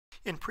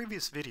In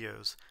previous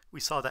videos,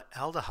 we saw that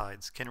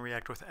aldehydes can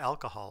react with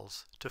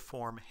alcohols to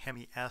form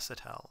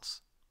hemiacetals.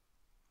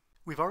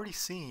 We've already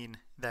seen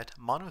that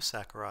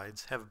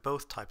monosaccharides have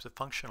both types of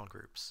functional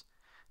groups.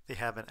 They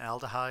have an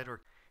aldehyde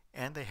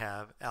and they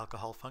have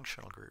alcohol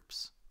functional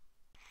groups.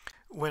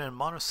 When a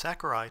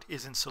monosaccharide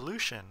is in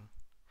solution,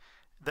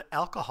 the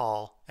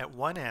alcohol at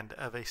one end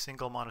of a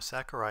single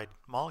monosaccharide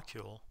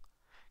molecule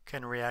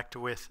can react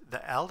with the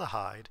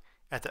aldehyde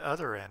at the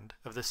other end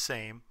of the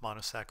same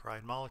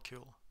monosaccharide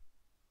molecule.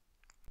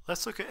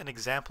 Let's look at an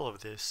example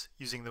of this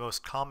using the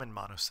most common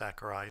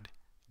monosaccharide,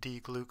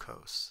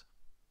 D-glucose.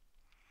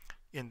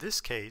 In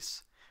this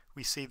case,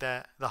 we see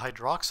that the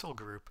hydroxyl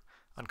group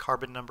on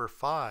carbon number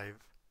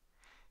 5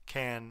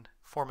 can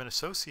form an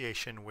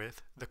association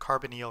with the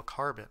carbonyl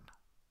carbon.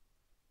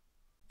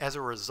 As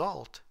a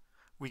result,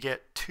 we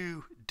get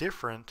two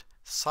different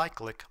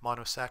cyclic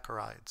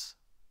monosaccharides.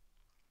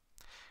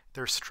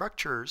 Their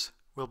structures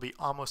will be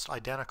almost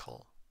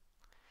identical.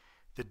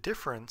 The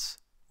difference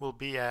will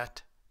be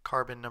at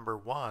carbon number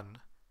 1,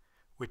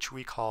 which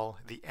we call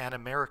the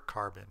anomeric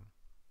carbon.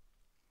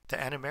 The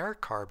anomeric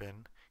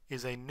carbon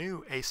is a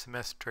new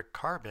asymmetric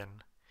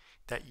carbon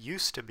that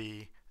used to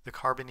be the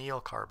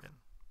carbonyl carbon.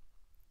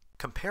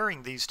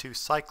 Comparing these two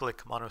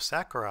cyclic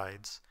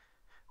monosaccharides,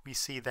 we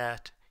see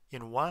that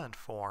in one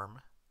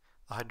form,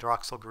 the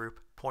hydroxyl group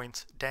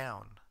points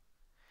down.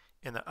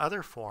 In the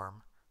other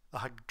form, the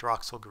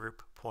hydroxyl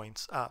group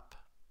points up.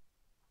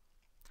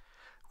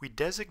 We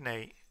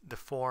designate the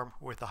form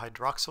with the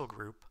hydroxyl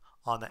group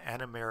on the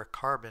anomeric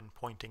carbon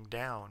pointing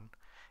down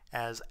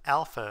as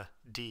alpha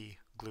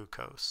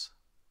D-glucose.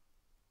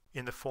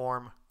 In the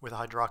form with a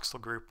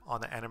hydroxyl group on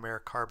the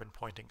anomeric carbon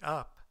pointing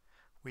up,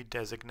 we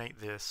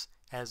designate this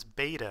as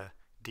beta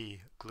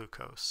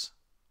D-glucose.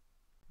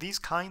 These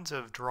kinds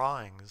of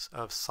drawings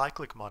of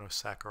cyclic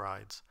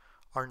monosaccharides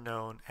are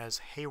known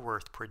as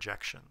Haworth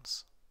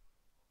projections.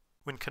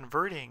 When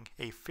converting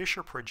a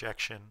Fisher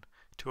projection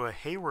to a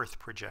Haworth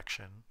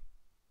projection,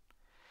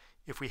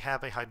 if we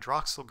have a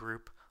hydroxyl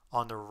group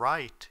on the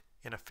right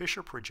in a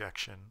Fisher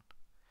projection,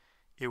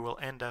 it will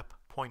end up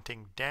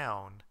pointing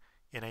down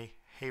in a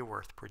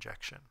Haworth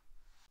projection.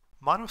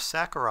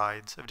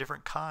 Monosaccharides of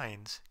different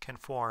kinds can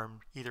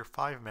form either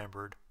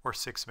 5-membered or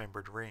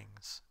 6-membered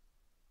rings.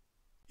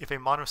 If a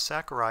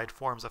monosaccharide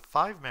forms a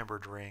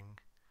 5-membered ring,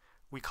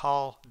 we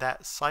call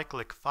that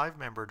cyclic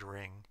 5-membered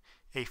ring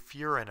a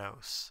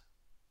furanose.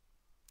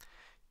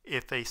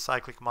 If a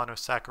cyclic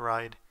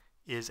monosaccharide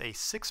is a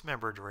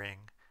 6-membered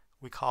ring,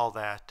 we call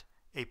that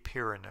a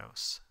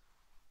pyranose.